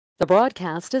The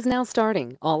broadcast is now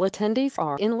starting. All attendees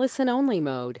are in listen-only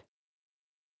mode.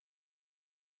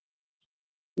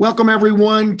 Welcome,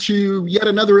 everyone, to yet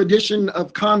another edition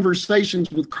of Conversations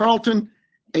with Carlton,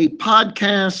 a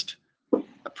podcast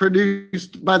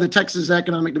produced by the Texas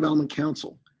Economic Development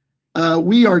Council.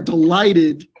 We are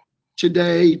delighted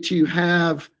today to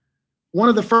have one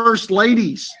of the first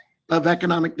ladies of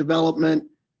economic development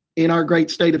in our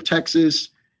great state of Texas,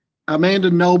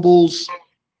 Amanda Nobles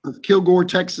of Kilgore,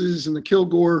 Texas, and the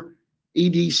Kilgore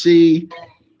EDC.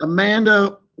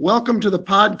 Amanda, welcome to the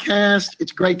podcast.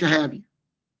 It's great to have you.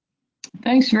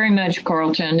 Thanks very much,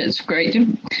 Carlton. It's great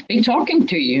to be talking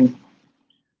to you.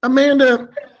 Amanda,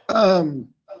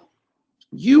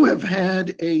 you have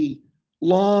had a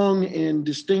long and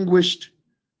distinguished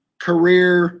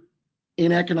career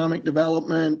in economic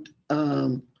development.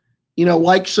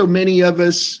 Like so many of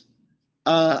us,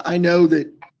 I know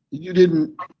that you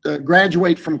didn't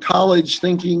graduate from college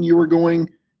thinking you were going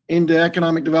into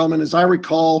economic development. As I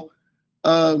recall,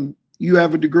 you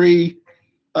have a degree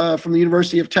from the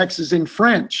University of Texas in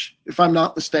French, if I'm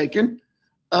not mistaken.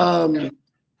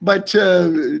 But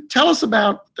tell us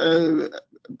about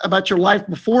your life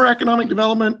before economic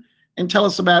development, and tell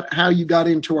us about how you got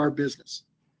into our business.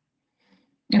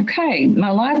 Okay,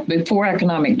 my life before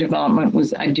economic development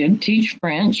was I did teach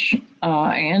French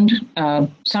and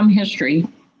some history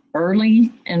early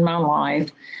in my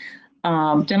life.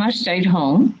 Then I stayed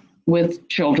home with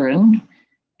children.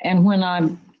 And when I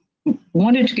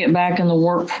wanted to get back in the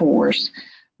workforce,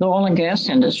 the oil and gas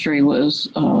industry was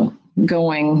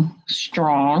going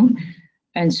strong.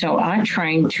 And so I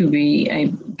trained to be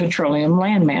a petroleum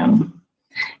landman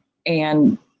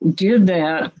and did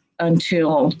that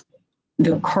until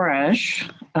the crash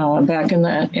back in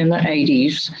the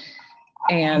 80s.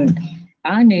 And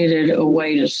I needed a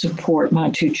way to support my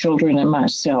two children and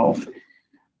myself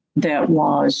that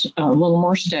was a little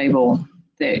more stable,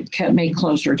 that kept me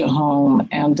closer to home,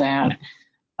 and that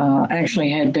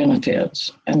actually had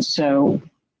benefits. And so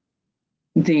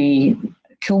the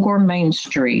Kilgore Main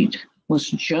Street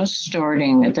was just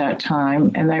starting at that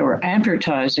time, and they were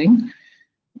advertising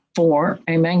for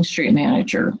a Main Street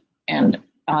manager. And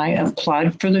I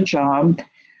applied for the job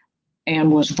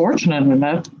and was fortunate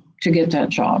enough to get that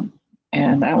job.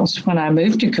 And that was when I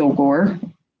moved to Kilgore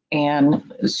and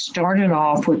started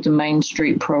off with the Main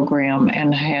Street program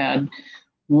and had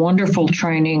wonderful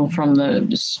training from the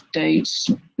state's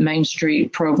Main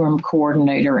Street program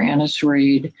coordinator, Annis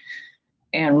Reed,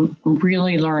 and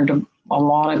really learned a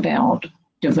lot about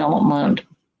development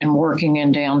and working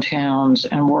in downtowns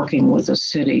and working with the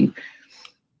city.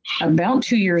 About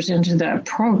 2 years into that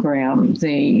program,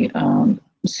 the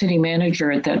city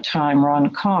manager at that time, Ron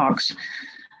Cox,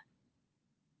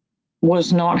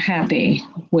 was not happy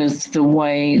with the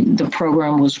way the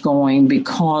program was going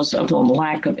because of the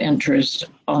lack of interest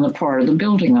on the part of the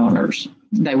building owners.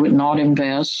 They would not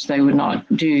invest. They would not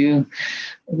do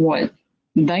what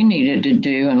they needed to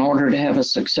do in order to have a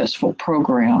successful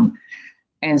program.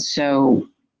 And so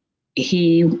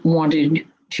he wanted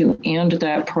to end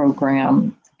that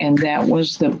program. And that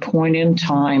was the point in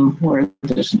time where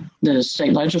the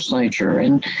state legislature,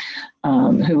 and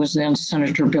who was then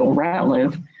Senator Bill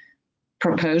Ratliff,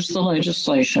 proposed the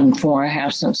legislation for a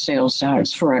half-cent sales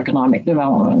tax for economic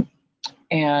development.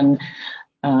 And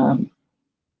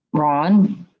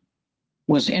Ron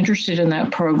was interested in that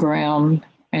program.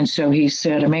 And so he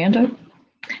said, Amanda,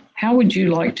 how would you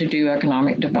like to do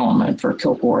economic development for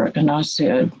Kilgore? And I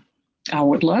said, I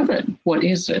would love it. What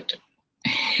is it?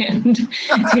 And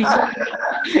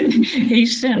he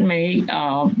sent me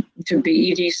to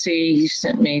the EDC. He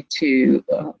sent me to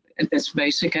this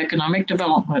basic economic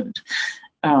development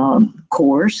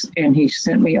course, and he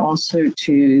sent me also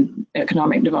to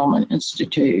Economic Development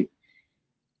Institute.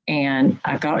 And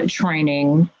I got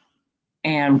training,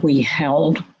 and we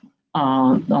held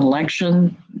an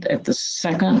election at the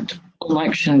second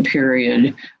election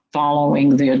period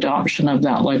following the adoption of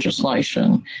that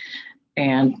legislation.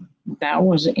 And that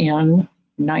was in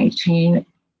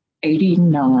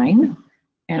 1989,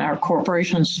 and our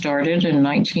corporation started in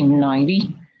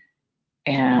 1990,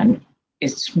 and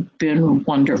it's been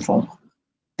wonderful.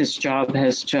 This job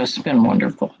has just been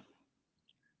wonderful.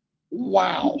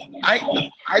 Wow.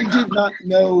 I did not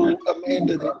know,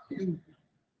 Amanda, that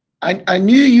I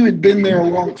knew you had been there a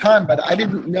long time, but I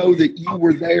didn't know that you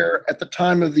were there at the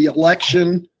time of the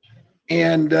election.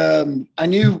 And I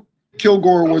knew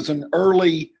Kilgore was an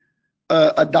early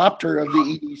adopter of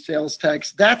the ED sales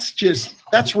tax.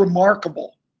 That's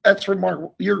remarkable. That's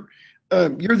remarkable. You're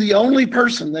the only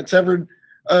person that's ever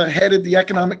headed the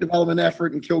economic development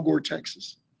effort in Kilgore,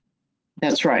 Texas.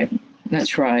 That's right.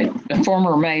 That's right. The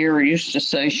former mayor used to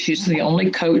say she's the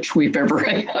only coach we've ever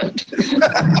had.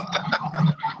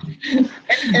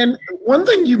 And one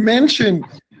thing you mentioned,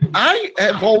 I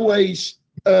have always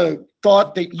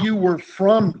thought that you were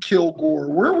from Kilgore.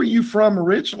 Where were you from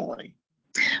originally?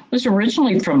 Was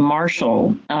originally from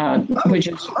Marshall, which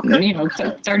is,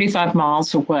 Okay. 35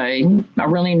 miles away. I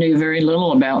really knew very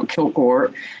little about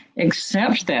Kilgore,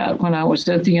 except that when I was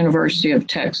at the University of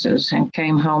Texas and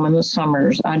came home in the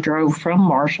summers, I drove from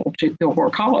Marshall to Kilgore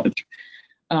College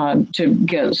to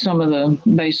get some of the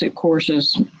basic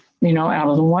courses, out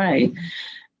of the way.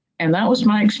 And that was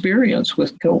my experience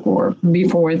with Kilgore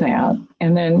before that.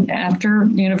 And then after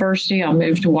university, I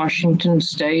moved to Washington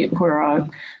State, where I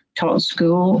taught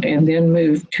school, and then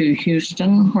moved to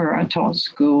Houston, where I taught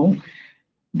school,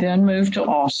 then moved to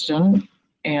Austin,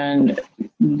 and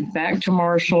back to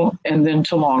Marshall, and then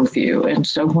to Longview. And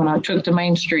so when I took the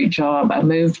Main Street job, I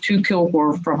moved to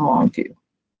Kilgore from Longview.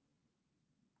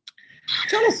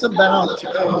 Tell us about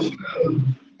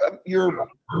your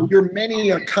many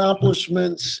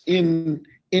accomplishments in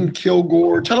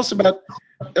Kilgore. Tell us about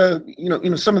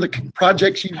some of the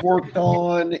projects you've worked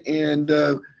on and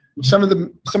some of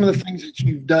the things that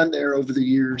you've done there over the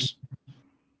years.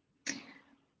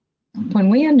 When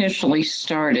we initially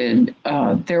started,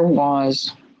 there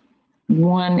was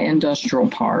one industrial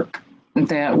park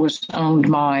that was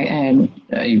owned by an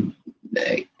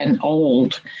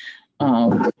old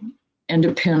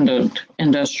independent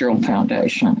industrial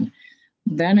foundation.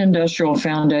 That industrial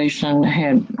foundation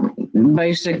had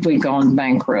basically gone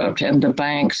bankrupt, and the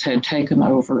banks had taken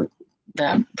over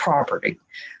that property.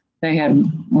 They had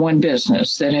one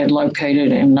business that had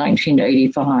located in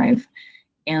 1985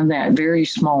 in that very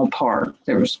small park.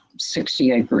 There was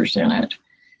 60 acres in it.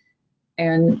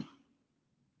 And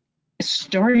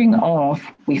starting off,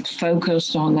 we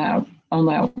focused on that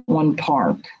one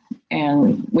park,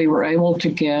 and we were able to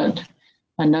get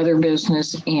another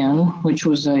business in, which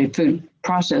was a food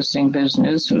processing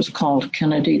business. It was called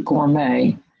Kennedy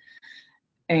Gourmet.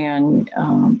 And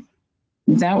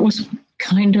that was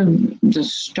kind of the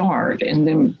start. And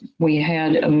then we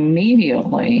had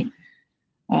immediately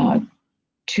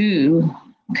two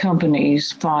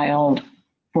companies filed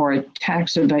for a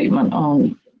tax abatement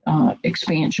on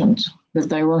expansions that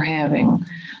they were having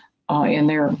in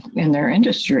their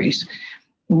industries.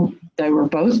 They were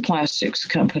both plastics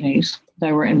companies.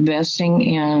 They were investing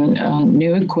in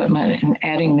new equipment and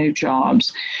adding new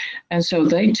jobs. And so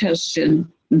they tested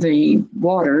the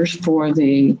waters for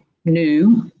the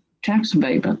new tax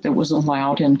abatement that was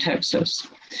allowed in Texas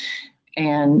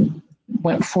and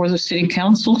went before the city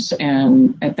councils.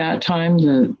 And at that time,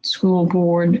 the school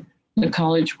board, the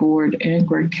college board, and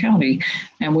Gregg County.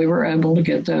 And we were able to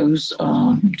get those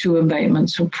two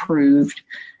abatements approved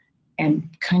and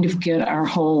kind of get our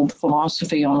whole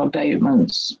philosophy on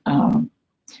abatements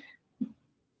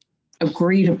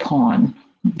agreed upon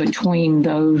between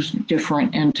those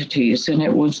different entities. And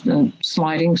it was the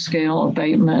sliding scale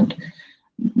abatement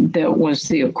that was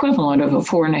the equivalent of a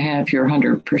 4.5-year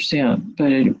 100%,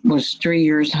 but it was 3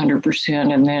 years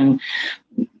 100%, and then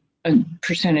a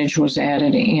percentage was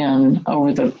added in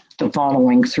over the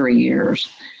following 3 years.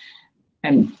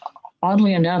 And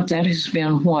oddly enough, that has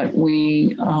been what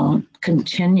we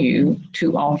continue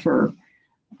to offer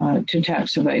to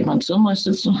tax abatements, unless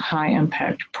it's a high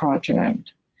impact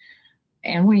project.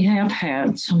 And we have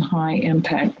had some high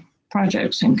impact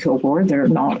projects in Kilgore. They're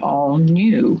not all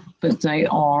new, but they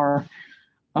are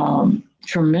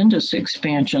tremendous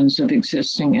expansions of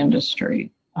existing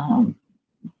industry. The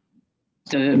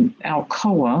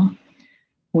Alcoa,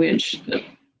 which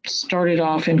started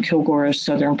off in Kilgore as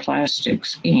Southern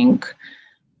Plastics Inc.,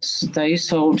 they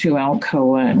sold to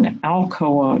Alcoa, and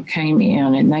Alcoa came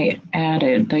in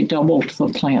and they doubled the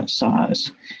plant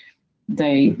size.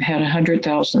 They had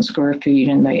 100,000 square feet,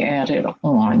 and they added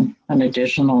on an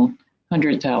additional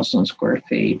 100,000 square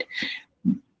feet.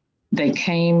 They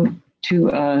came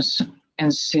to us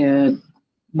and said,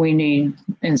 we need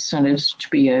incentives to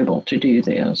be able to do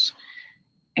this.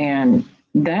 And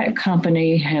that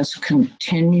company has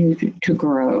continued to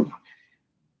grow.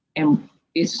 And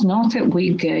it's not that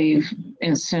we gave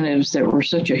incentives that were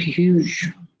such a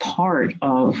huge part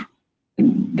of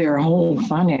their whole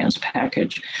finance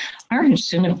package. Our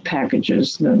incentive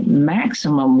packages, the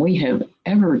maximum we have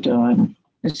ever done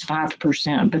is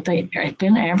 5%, but they have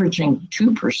been averaging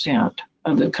 2%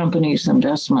 of the company's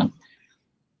investment.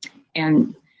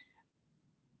 And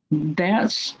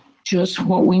that's just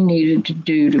what we needed to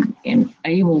do to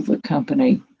enable the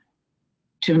company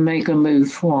to make a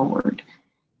move forward.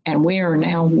 And we are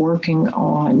now working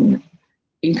on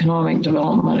economic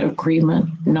development agreement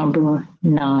number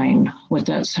 9 with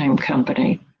that same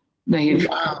company. They have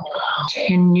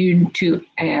continued to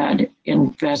add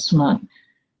investment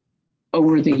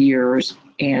over the years,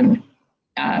 and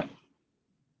that's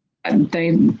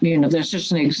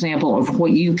just an example of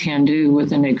what you can do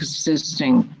with an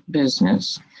existing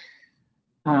business.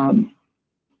 Our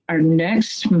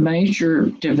next major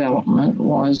development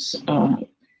was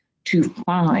to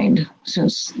find,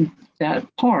 since that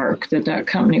park that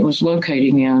company was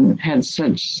locating in had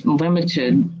such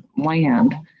limited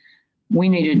land, we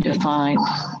needed to find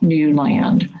new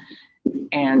land.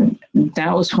 And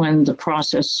that was when the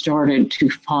process started to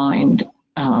find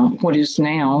what is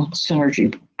now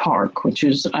Synergy Park, which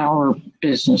is our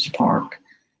business park.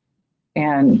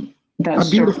 And that's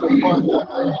a beautiful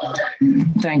park.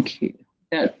 Thank you.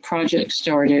 That project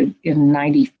started in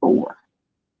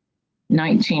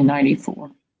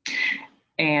 1994.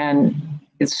 And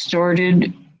it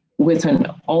started with an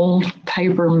old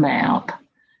paper map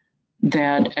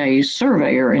that a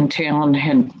surveyor in town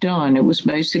had done. It was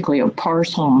basically a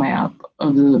parcel map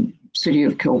of the city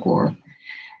of Kilgore.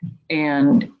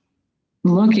 And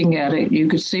looking at it, you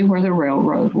could see where the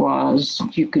railroad was.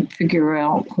 You could figure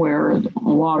out where the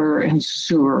water and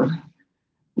sewer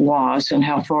was and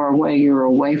how far away you're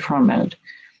away from it.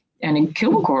 And in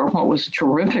Kilgore, what was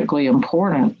terrifically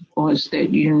important was that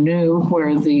you knew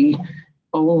where the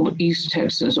old East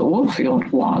Texas oil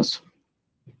field was.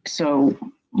 So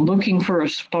looking for a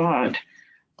spot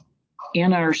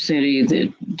in our city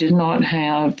that did not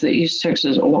have the East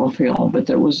Texas oil field, but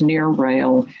that was near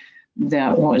rail,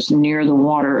 that was near the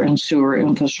water and sewer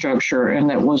infrastructure, and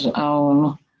that was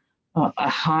on a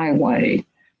highway,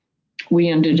 we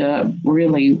ended up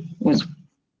really with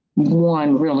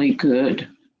one really good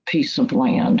piece of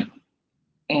land.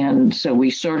 And so we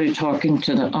started talking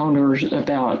to the owners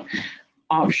about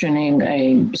optioning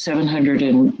a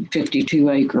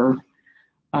 752-acre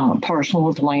parcel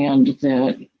of land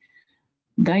that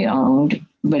they owned,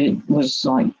 but it was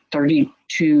like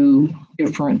 32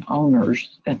 different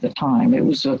owners at the time. It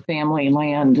was a family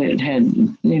land that had,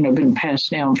 been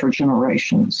passed down for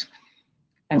generations.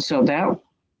 And so that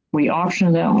we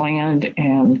auctioned that land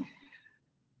and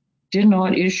did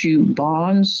not issue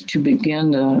bonds to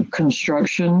begin the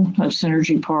construction of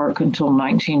Synergy Park until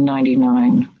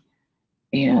 1999.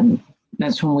 And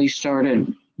that's when we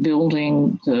started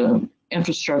building the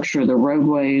infrastructure, the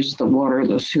roadways, the water,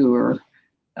 the sewer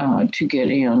to get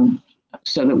in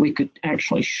so that we could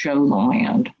actually show the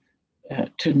land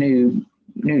to new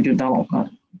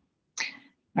development.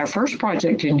 Our first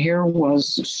project in here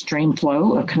was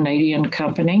Streamflow, a Canadian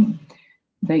company.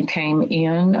 They came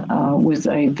in with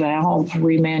a valve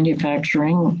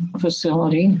remanufacturing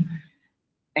facility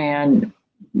and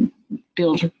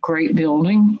built a great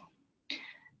building.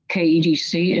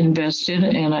 KEDC invested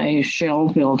in a shell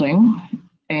building,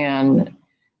 and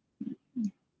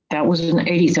that was an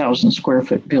 80,000 square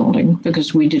foot building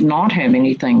because we did not have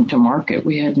anything to market.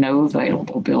 We had no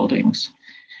available buildings.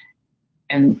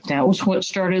 And that was what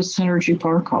started Synergy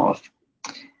Park off.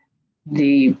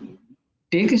 The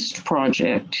biggest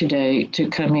project today to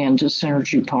come into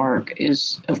Synergy Park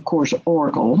is, of course,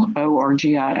 Orgill,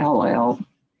 Orgill.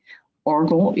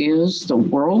 Orgill is the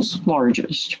world's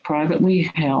largest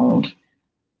privately held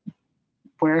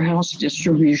warehouse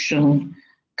distribution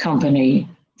company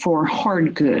for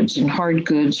hard goods. And hard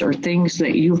goods are things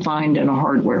that you find in a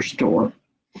hardware store.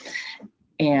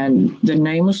 And the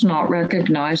name was not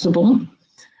recognizable,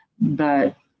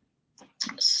 but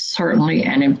certainly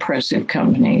an impressive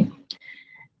company.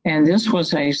 And this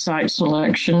was a site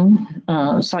selector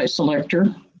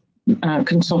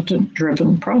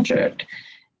consultant-driven project.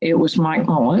 It was Mike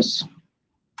Mullis,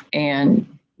 and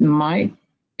Mike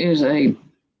is a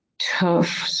tough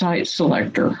site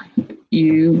selector.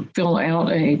 You fill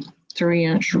out a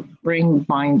 3-inch ring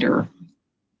binder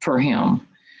for him,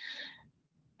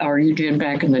 or you did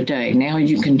back in the day. Now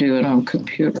you can do it on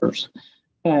computers,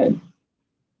 but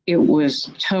it was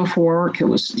tough work.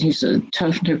 He's a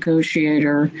tough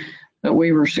negotiator, but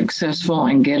we were successful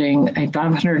in getting a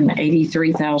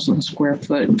 583,000 square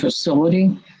foot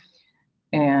facility.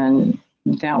 And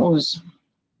that was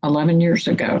 11 years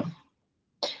ago.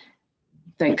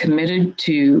 They committed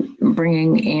to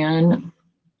bringing in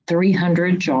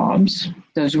 300 jobs.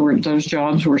 Those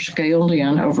jobs were scaled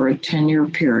in over a 10-year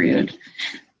period.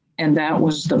 And that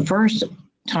was the first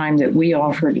time that we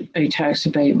offered a tax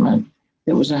abatement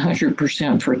that was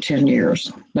 100% for 10 years,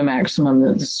 the maximum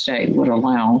that the state would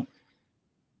allow.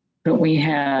 But we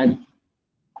had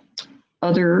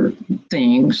other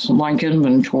things like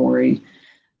inventory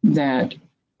that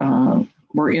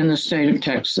were in the state of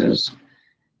Texas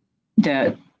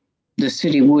that the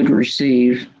city would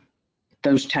receive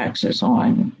those taxes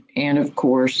on. And of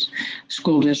course,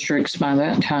 school districts by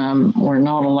that time were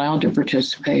not allowed to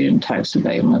participate in tax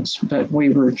abatements, but we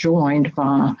were joined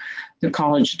by the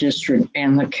college district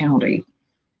and the county,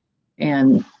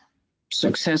 and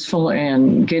successful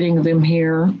in getting them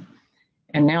here.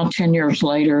 And now 10 years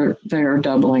later, they're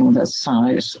doubling the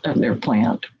size of their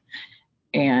plant.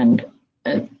 And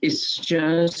it's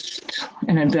just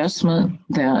an investment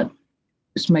that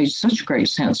has made such great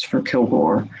sense for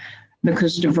Kilgore,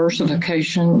 because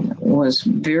diversification was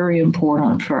very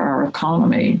important for our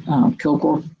economy.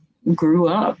 Kilgore grew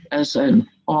up as an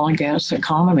oil and gas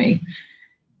economy,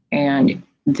 and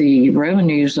the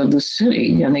revenues of the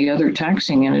city and the other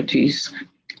taxing entities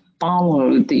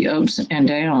followed the ups and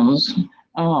downs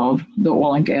of the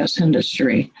oil and gas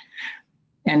industry.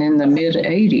 And in the mid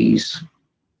 80s,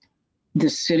 the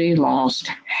city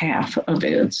lost half of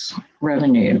its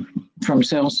revenue from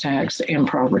sales tax and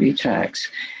property tax.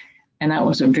 And that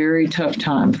was a very tough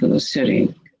time for the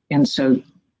city. And so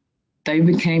they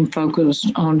became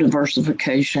focused on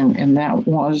diversification, and that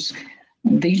was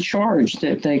the charge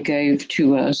that they gave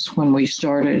to us when we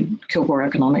started Kilgore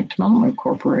Economic Development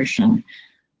Corporation.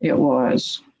 It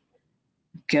was,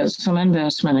 get some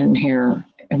investment in here,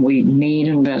 and we need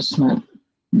investment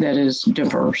that is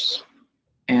diverse.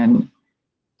 And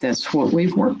that's what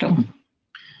we've worked on.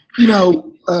 You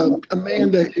know,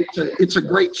 Amanda, it's a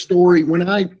great story. When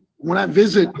I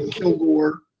visit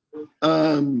Kilgore,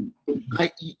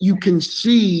 you can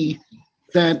see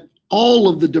that all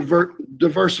of the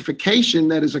diversification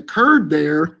that has occurred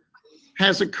there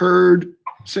has occurred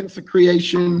since the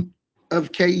creation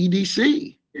of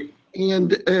KEDC.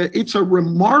 And it's a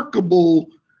remarkable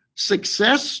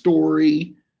success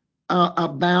story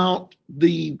about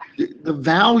the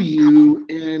value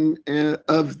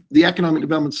of the economic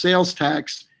development sales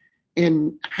tax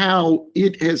and how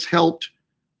it has helped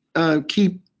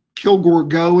keep Kilgore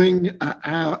going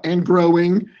and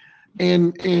growing,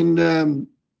 and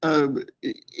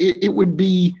it would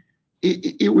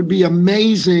be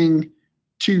amazing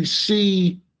to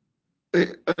see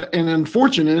an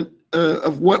unfortunate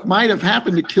of what might have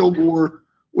happened to Kilgore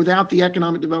without the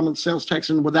economic development sales tax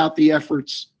and without the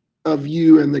efforts of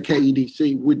you and the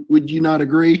KEDC. Would you not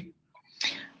agree?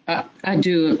 I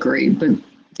do agree, but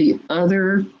the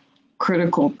other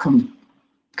critical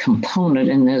component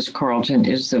in this, Carlton,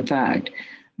 is the fact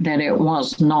that it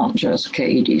was not just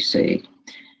KEDC.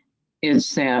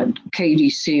 It's that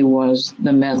KEDC was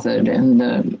the method and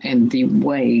the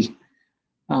way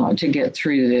to get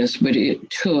through this, but it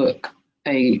took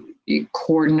a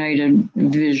coordinated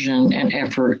vision and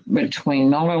effort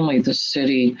between not only the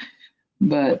city,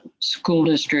 but school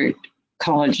district,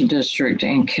 college district,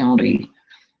 and county.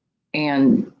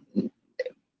 And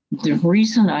the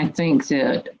reason I think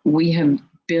that we have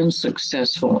been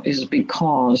successful is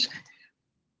because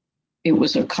it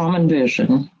was a common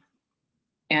vision,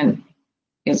 and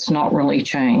it's not really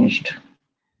changed.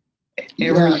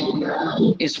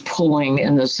 Everyone is pulling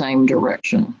in the same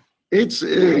direction.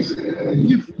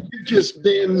 You've just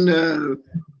been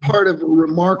part of a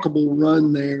remarkable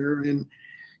run there. And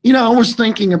I was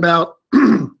thinking about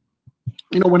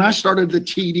when I started the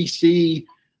TDC,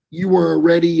 you were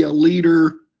already a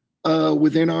leader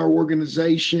within our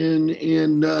organization.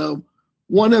 And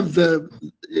one of the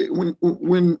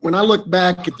when I look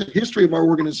back at the history of our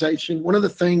organization, one of the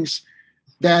things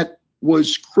that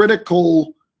was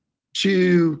critical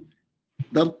to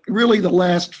really the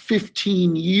last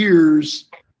 15 years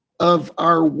of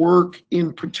our work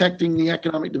in protecting the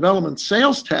economic development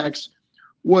sales tax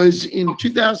was in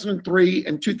 2003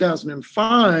 and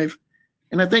 2005,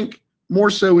 and I think more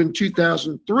so in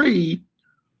 2003,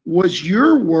 was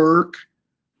your work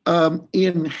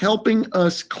in helping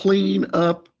us clean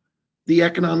up the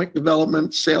economic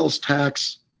development sales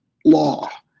tax law.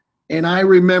 And I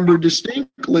remember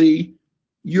distinctly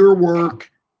your work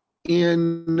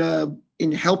in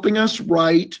helping us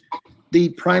write the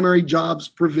primary jobs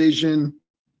provision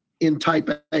in Type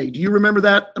A. Do you remember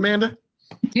that, Amanda?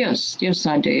 Yes,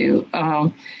 I do.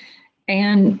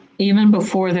 And even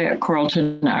before that,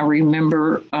 Carlton, I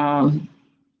remember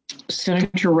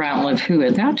Senator Ratliff, who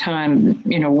at that time,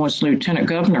 was Lieutenant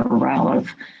Governor Ratliff,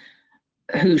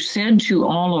 who said to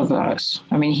all of us,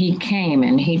 he came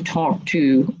and he talked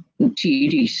to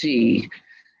TDC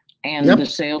and the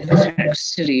sales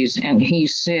tax cities, and he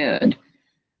said,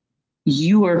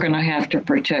 you are going to have to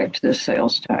protect the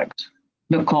sales tax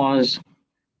because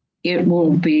it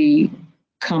will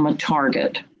become a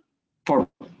target for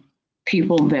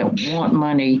people that want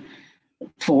money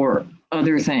for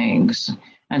other things.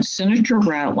 And Senator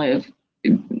Ratliff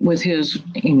with his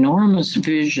enormous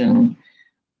vision,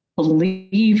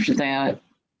 believed that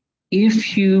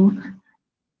if you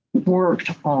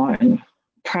worked on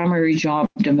primary job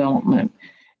development,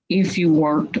 if you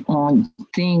worked on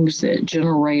things that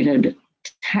generated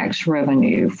tax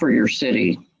revenue for your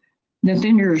city, that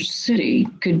then your city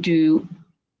could do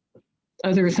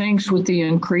other things with the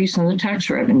increase in the tax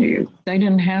revenue. They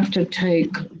didn't have to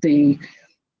take the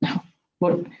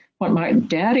what what my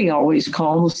daddy always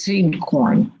called the seed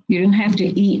corn. You didn't have to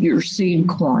eat your seed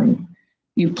corn.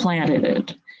 You planted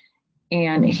it.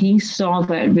 And he saw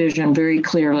that vision very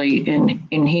clearly,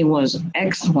 and he was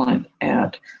excellent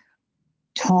at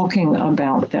talking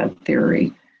about that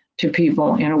theory to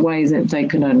people in a way that they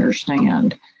could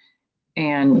understand.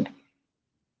 And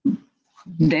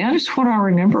that is what I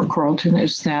remember, Carlton,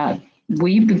 is that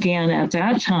we began at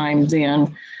that time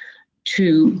then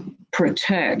to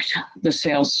protect the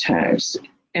sales tax.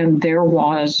 And there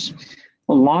was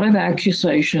a lot of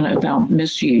accusation about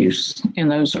misuse in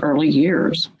those early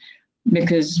years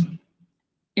because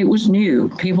it was new.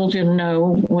 People didn't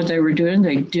know what they were doing.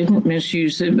 They didn't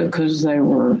misuse it because they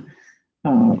were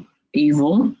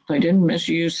evil. They didn't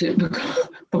misuse it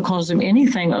because of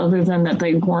anything other than that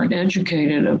they weren't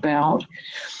educated about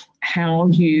how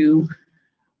you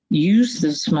use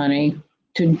this money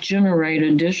to generate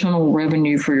additional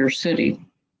revenue for your city.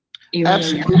 Even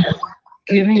Absolutely.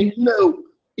 giving, and, you know,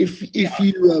 if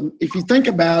you think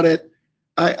about it,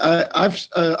 I've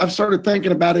started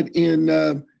thinking about it in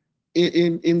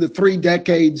the 3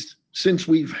 decades since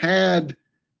we've had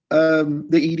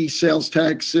the ED sales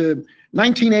tax.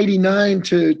 1989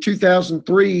 to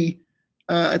 2003,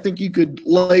 I think you could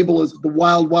label as the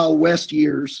wild, wild west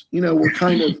years. You know, we're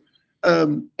kind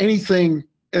of anything.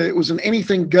 It was an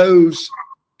anything goes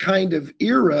kind of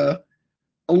era,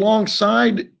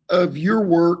 alongside of your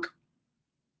work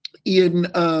in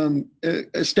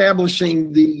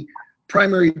establishing the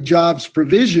primary jobs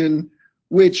provision,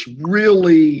 which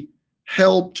really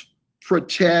helped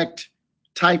protect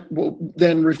type,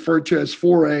 then referred to as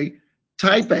 4A,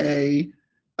 type A.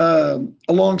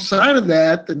 Alongside of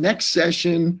that, the next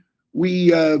session,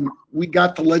 we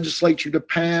got the legislature to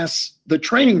pass the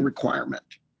training requirement.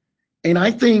 And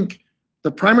I think the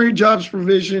primary jobs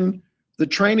provision, the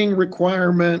training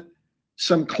requirement,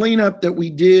 some cleanup that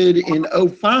we did in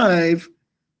 05,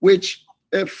 which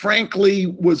frankly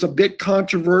was a bit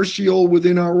controversial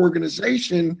within our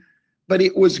organization, but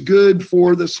it was good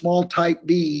for the small type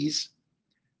Bs.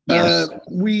 yes.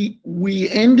 We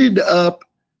ended up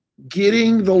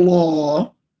getting the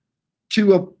law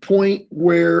to a point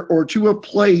where, or to a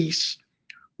place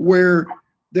where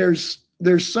there's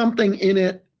something in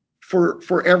it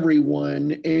for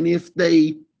everyone, and if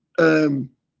they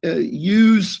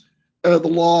use the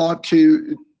law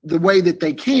to the way that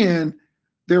they can,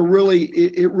 they're really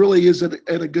it really is at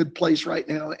a good place right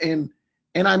now. And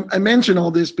I mention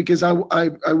all this because I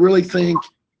really think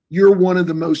you're one of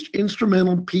the most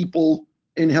instrumental people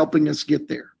in helping us get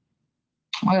there.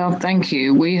 Well, thank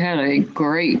you. We had a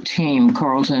great team,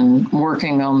 Carlton,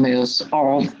 working on this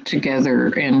all together.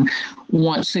 And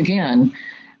once again,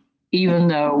 even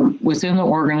though within the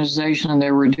organization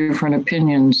there were different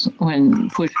opinions, when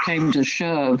push came to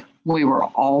shove, we were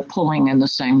all pulling in the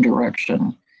same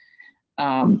direction.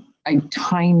 A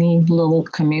tiny little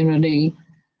community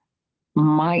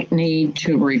might need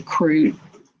to recruit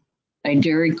a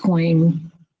Dairy Queen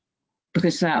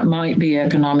because that might be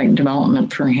economic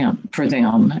development for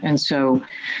them. And so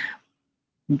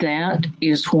that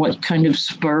is what kind of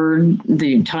spurred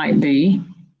the Type B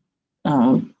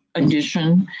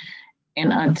addition.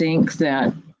 And I think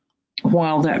that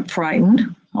while that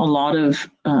frightened a lot of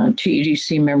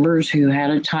TEDC members who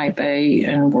had a Type A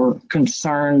and were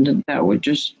concerned that that would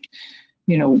just,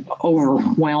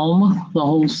 overwhelm the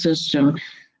whole system,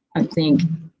 I think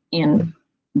in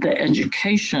the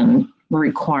education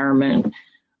requirement,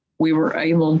 we were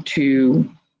able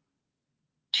to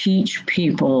teach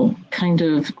people kind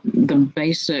of the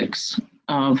basics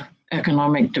of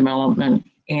economic development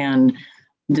and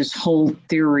this whole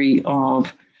theory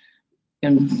of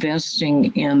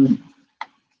investing in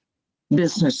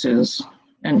businesses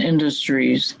and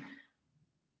industries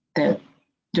that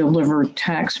deliver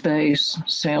tax base,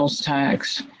 sales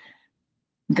tax,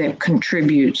 that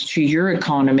contributes to your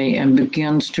economy and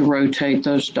begins to rotate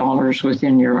those dollars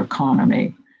within your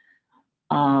economy.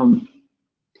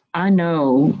 I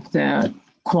know that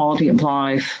quality of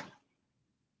life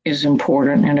is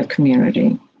important in a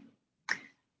community.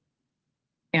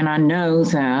 And I know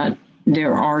that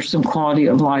there are some quality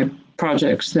of life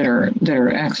projects that are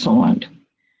excellent.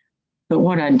 But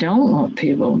what I don't want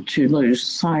people to lose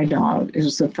sight of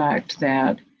is the fact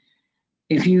that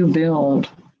if you build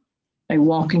a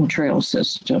walking trail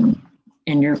system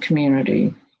in your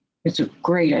community, it's a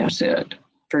great asset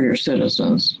for your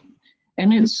citizens.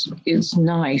 And it's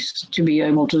nice to be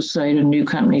able to say to new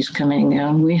companies coming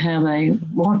in, we have a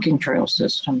walking trail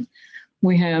system.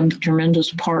 We have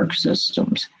tremendous park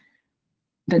systems.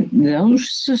 But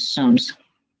those systems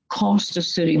cost the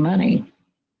city money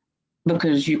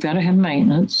because you've got to have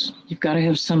maintenance. You've got to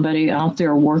have somebody out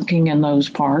there working in those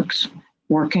parks,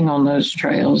 working on those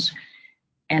trails,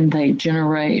 and they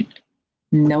generate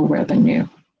no revenue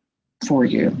for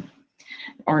you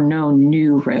or no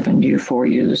new revenue for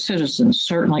you. The citizens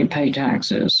certainly pay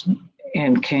taxes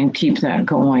and can keep that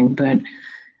going. But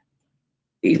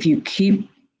if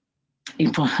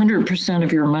 100%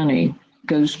 of your money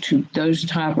goes to those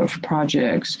type of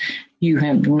projects, you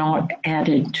have not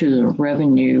added to the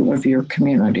revenue of your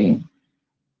community.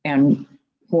 And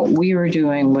what we are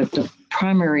doing with the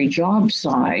primary job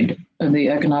side of the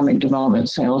economic development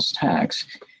sales tax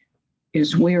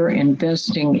is we're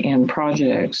investing in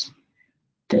projects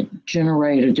that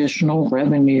generate additional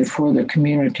revenue for the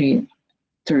community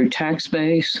through tax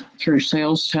base, through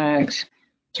sales tax,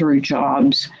 through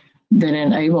jobs that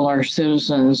enable our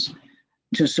citizens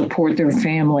to support their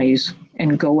families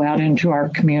and go out into our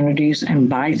communities and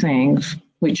buy things,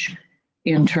 which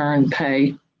in turn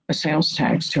pay a sales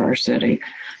tax to our city.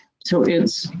 So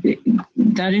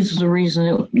that is the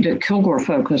reason that Kilgore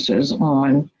focuses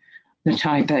on the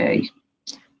Type A.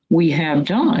 We have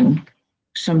done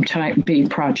some Type B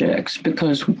projects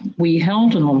because we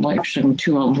held an election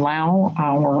to allow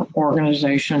our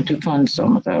organization to fund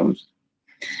some of those.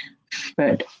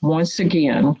 But once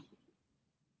again,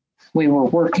 we were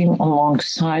working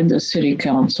alongside the city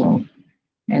council,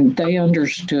 and they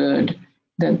understood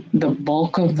that the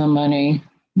bulk of the money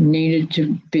needed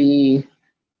to be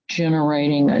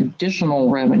generating additional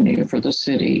revenue for the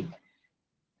city.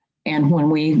 And when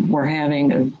we were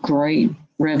having a great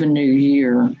revenue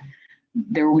year,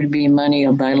 there would be money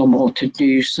available to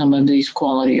do some of these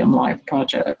quality of life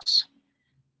projects.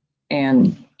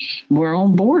 And we're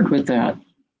on board with that.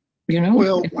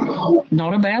 Well, It's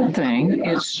not a bad thing.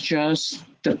 It's just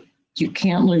that you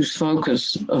can't lose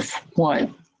focus of what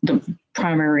the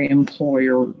primary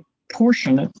employer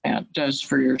portion of that does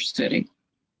for your city.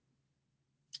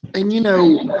 and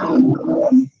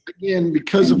again,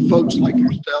 because of folks like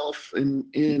yourself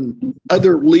and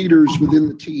other leaders within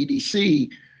the TEDC,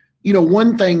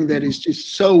 one thing that is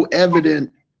just so evident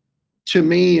to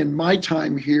me in my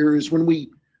time here is when we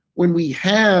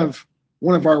have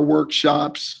one of our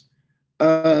workshops,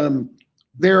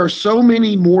 there are so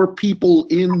many more people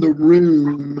in the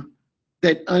room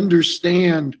that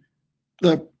understand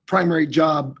the primary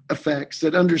job effects,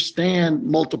 that understand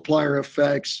multiplier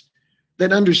effects,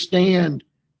 that understand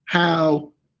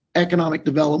how economic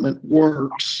development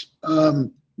works.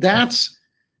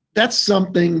 That's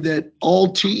something that all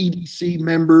TEDC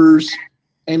members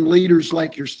and leaders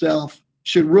like yourself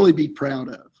should really be proud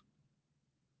of.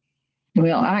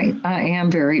 Well, I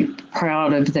am very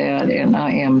proud of that, and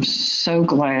I am so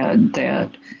glad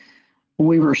that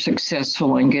we were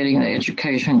successful in getting the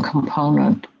education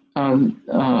component of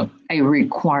a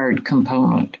required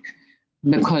component,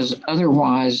 because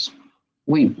otherwise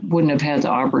we wouldn't have had the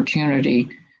opportunity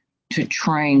to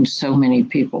train so many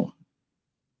people.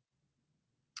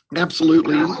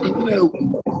 Absolutely.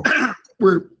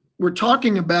 We're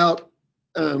talking about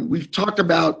we've talked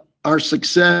about our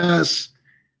success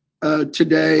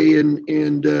today, and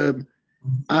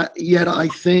yet I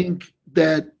think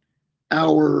that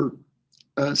our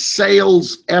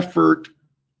sales effort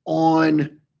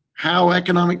on how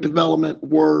economic development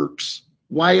works,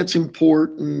 why it's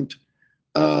important,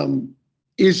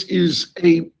 is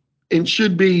a and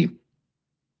should be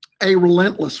a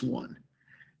relentless one,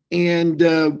 and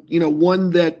one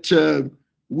that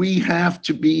we have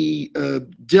to be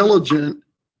diligent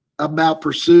about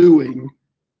pursuing.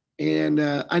 And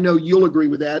I know you'll agree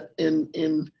with that.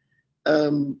 And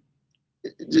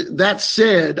that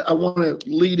said, I want to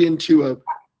lead into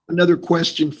another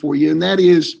question for you, and that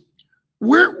is,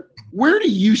 where do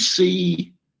you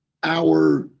see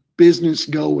our business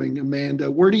going,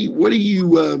 Amanda? Where do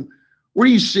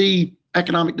you see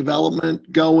economic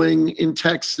development going in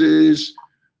Texas,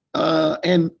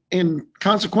 and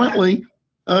consequently,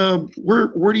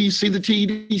 where do you see the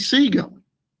TEDC going?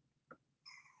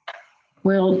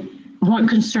 Well, what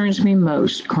concerns me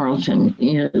most, Carlton,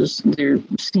 is there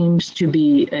seems to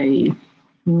be a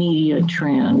media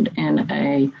trend and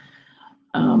a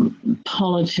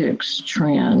politics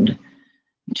trend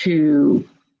to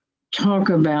talk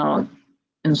about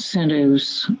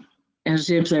incentives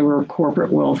as if they were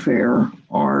corporate welfare,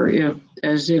 or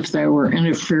as if there were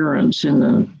interference in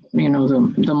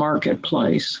the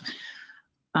marketplace.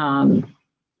 And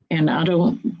I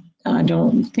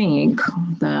don't think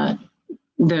that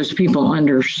those people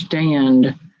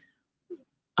understand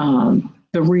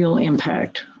the real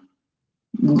impact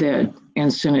that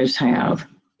incentives have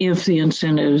if the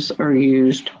incentives are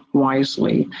used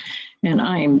wisely. And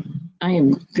I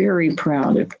am very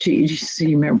proud of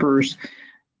TEDC members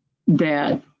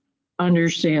that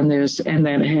understand this and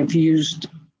that have used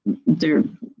the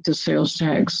sales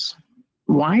tax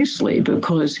wisely,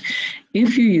 because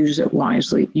if you use it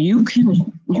wisely, you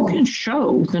can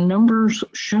show the numbers,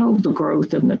 show the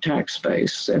growth in the tax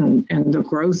base and the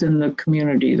growth in the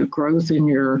community, the growth in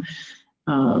your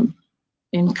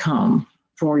income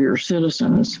for your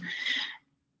citizens.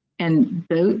 And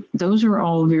those are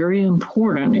all very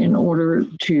important in order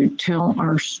to tell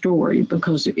our story,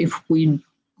 because if we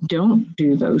don't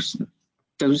do those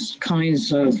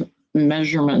kinds of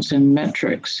measurements and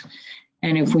metrics,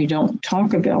 and if we don't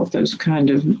talk about those kind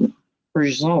of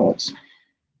results,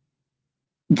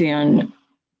 then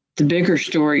the bigger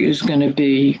story is going to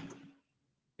be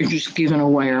you're just giving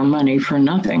away our money for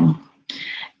nothing.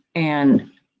 And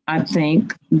I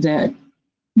think that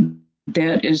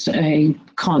is a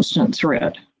constant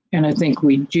threat. And I think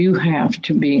we do have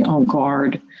to be on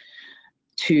guard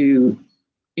to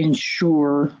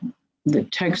ensure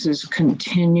that Texas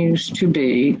continues to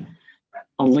be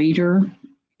a leader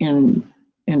in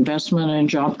investment and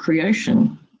job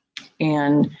creation.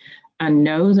 And I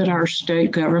know that our state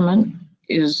government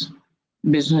is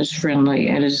business friendly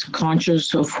and is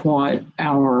conscious of what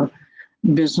our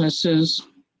businesses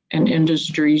and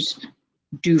industries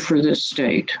do for this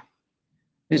state.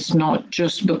 It's not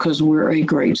just because we're a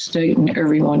great state and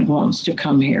everyone wants to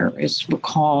come here. It's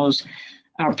because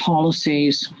our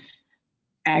policies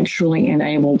actually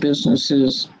enable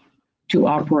businesses to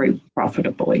operate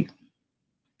profitably.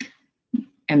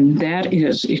 And that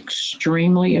is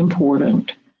extremely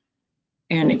important.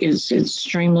 And it's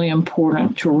extremely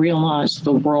important to realize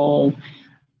the role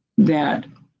that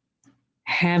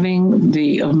having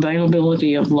the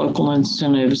availability of local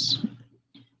incentives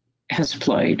has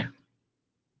played.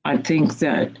 I think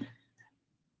that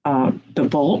the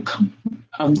bulk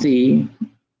of the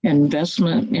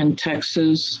investment in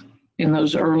Texas in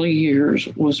those early years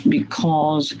was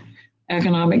because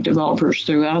economic developers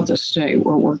throughout the state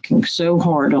were working so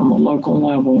hard on the local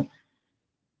level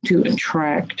to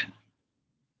attract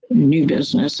new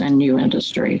business and new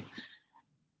industry.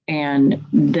 And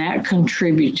that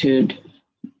contributed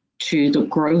to the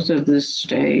growth of this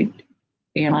state.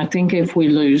 And I think if we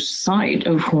lose sight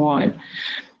of what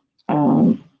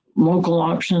local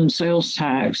option sales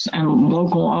tax and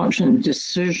local option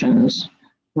decisions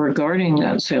regarding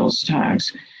that sales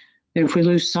tax, if we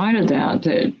lose sight of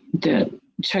that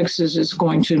Texas is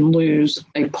going to lose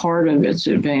a part of its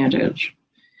advantage.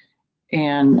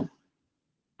 And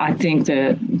I think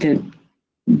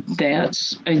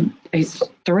that's a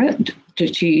threat to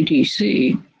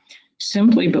TEDC,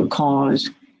 simply because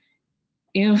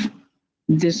if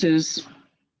this is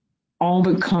all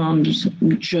becomes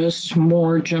just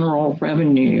more general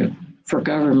revenue for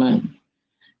government,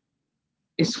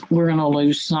 we're going to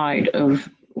lose sight of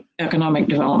economic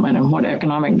development and what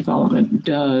economic development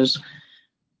does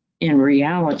in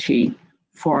reality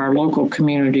for our local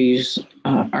communities,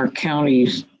 our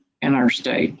counties, and our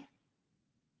state.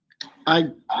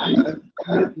 I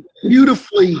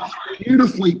beautifully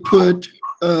put,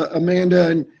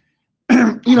 Amanda.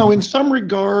 And in some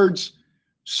regards,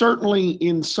 certainly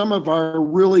in some of our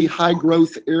really high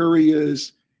growth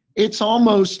areas, it's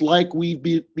almost like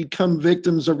we've become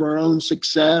victims of our own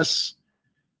success.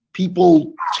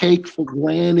 People take for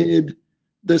granted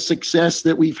the success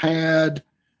that we've had.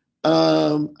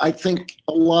 I think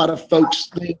a lot of folks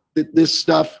think that this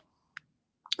stuff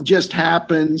just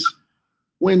happens,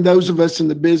 when those of us in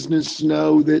the business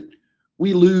know that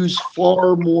we lose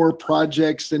far more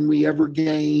projects than we ever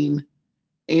gain,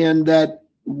 and that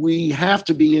we have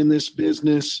to be in this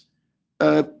business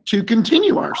to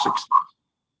continue our success.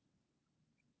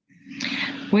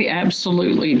 We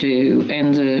absolutely do.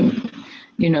 And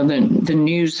the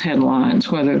news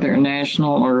headlines, whether they're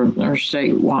national or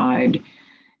statewide,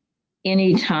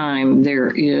 anytime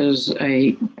there is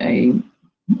a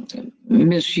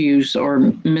misuse or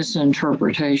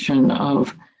misinterpretation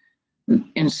of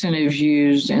incentives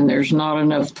used, and there's not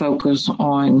enough focus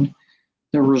on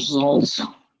the results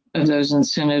of those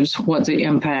incentives, what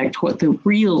the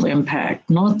real impact,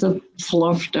 not the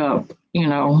fluffed up,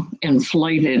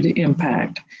 inflated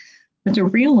impact, but the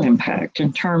real impact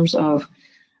in terms of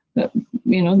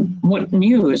what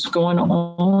new is going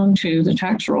on to the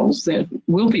tax rolls that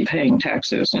will be paying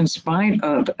taxes in spite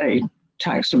of a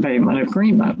tax abatement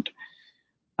agreement.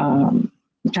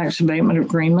 Tax abatement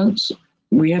agreements,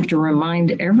 we have to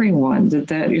remind everyone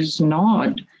that is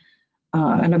not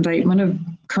an abatement of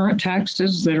current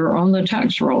taxes that are on the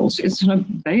tax rolls. It's an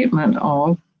abatement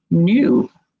of new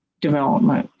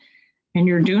development. And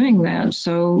you're doing that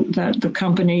so that the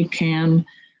company can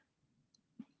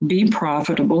be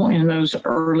profitable in those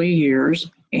early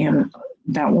years, and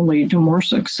that will lead to more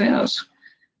success.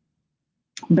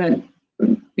 But,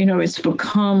 it's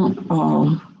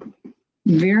become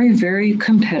very, very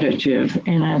competitive.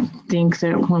 And I think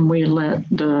that when we let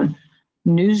the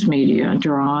news media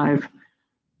drive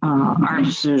our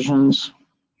decisions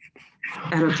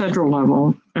at a federal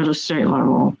level, at a state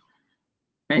level,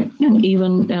 and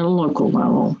even at a local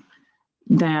level,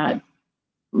 that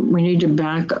we need to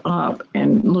back up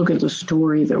and look at the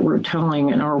story that we're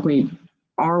telling. And are we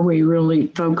really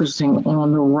focusing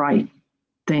on the right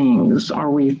things? Are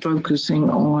we focusing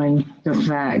on the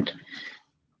fact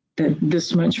that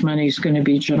this much money is going to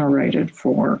be generated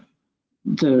for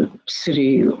the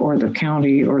city or the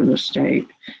county or the state?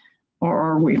 Or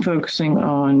are we focusing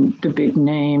on the big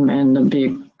name and the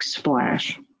big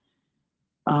splash?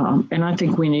 And I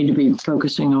think we need to be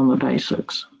focusing on the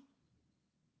basics.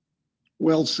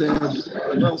 Well said.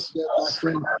 Well said, my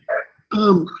friend.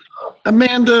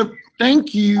 Amanda,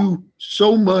 thank you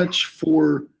so much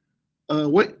for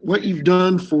what you've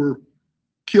done for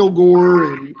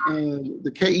Kilgore and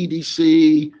the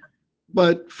KEDC.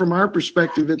 But from our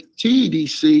perspective at the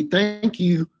TEDC, thank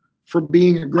you for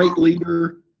being a great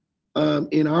leader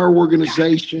in our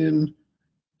organization.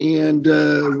 And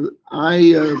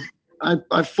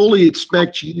I fully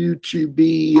expect you to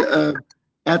be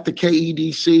at the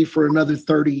KEDC for another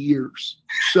 30 years.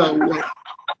 So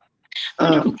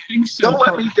I don't think so. don't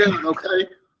let me down, okay?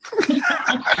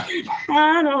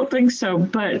 I don't think so,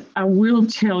 but I will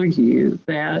tell you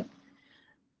that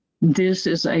this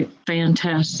is a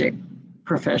fantastic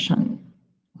profession.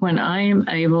 When I am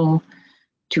able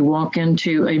to walk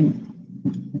into a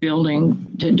building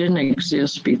that didn't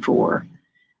exist before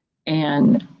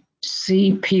and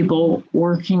see people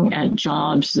working at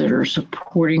jobs that are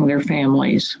supporting their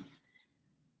families,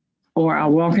 or I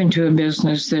walk into a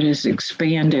business that has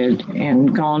expanded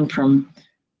and gone from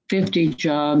 50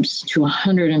 jobs to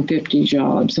 150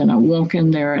 jobs, and I walk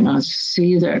in there and I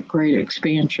see that great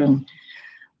expansion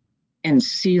and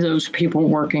see those people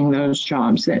working those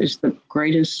jobs, that is the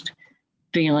greatest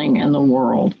feeling in the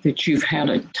world, that you've had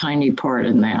a tiny part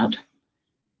in that.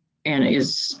 And it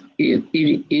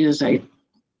is a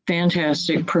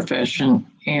fantastic profession,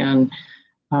 and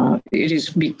it is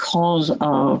because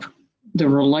of the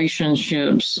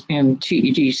relationships in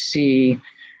TEDC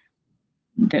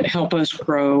that help us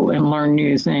grow and learn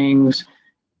new things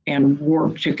and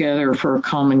work together for a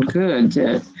common good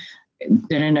that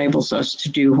enables us to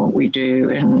do what we do.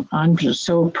 And I'm just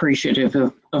so appreciative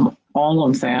of all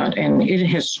of that. And it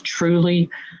has truly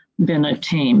been a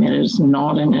team. It is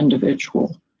not an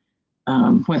individual.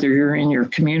 Whether you're in your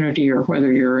community or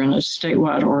whether you're in a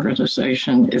statewide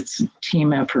organization, it's a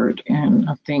team effort. And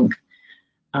I think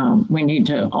we need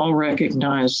to all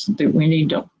recognize that we need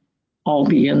to all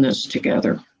be in this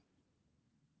together.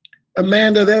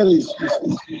 Amanda, that is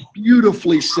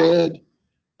beautifully said.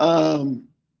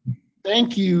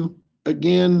 Thank you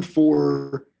again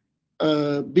for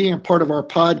being a part of our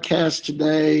podcast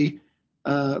today.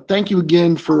 Thank you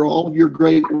again for all of your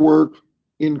great work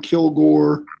in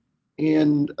Kilgore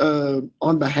and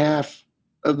on behalf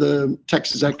of the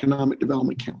Texas Economic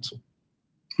Development Council.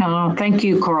 Thank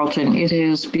you, Carlton. It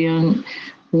has been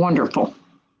wonderful.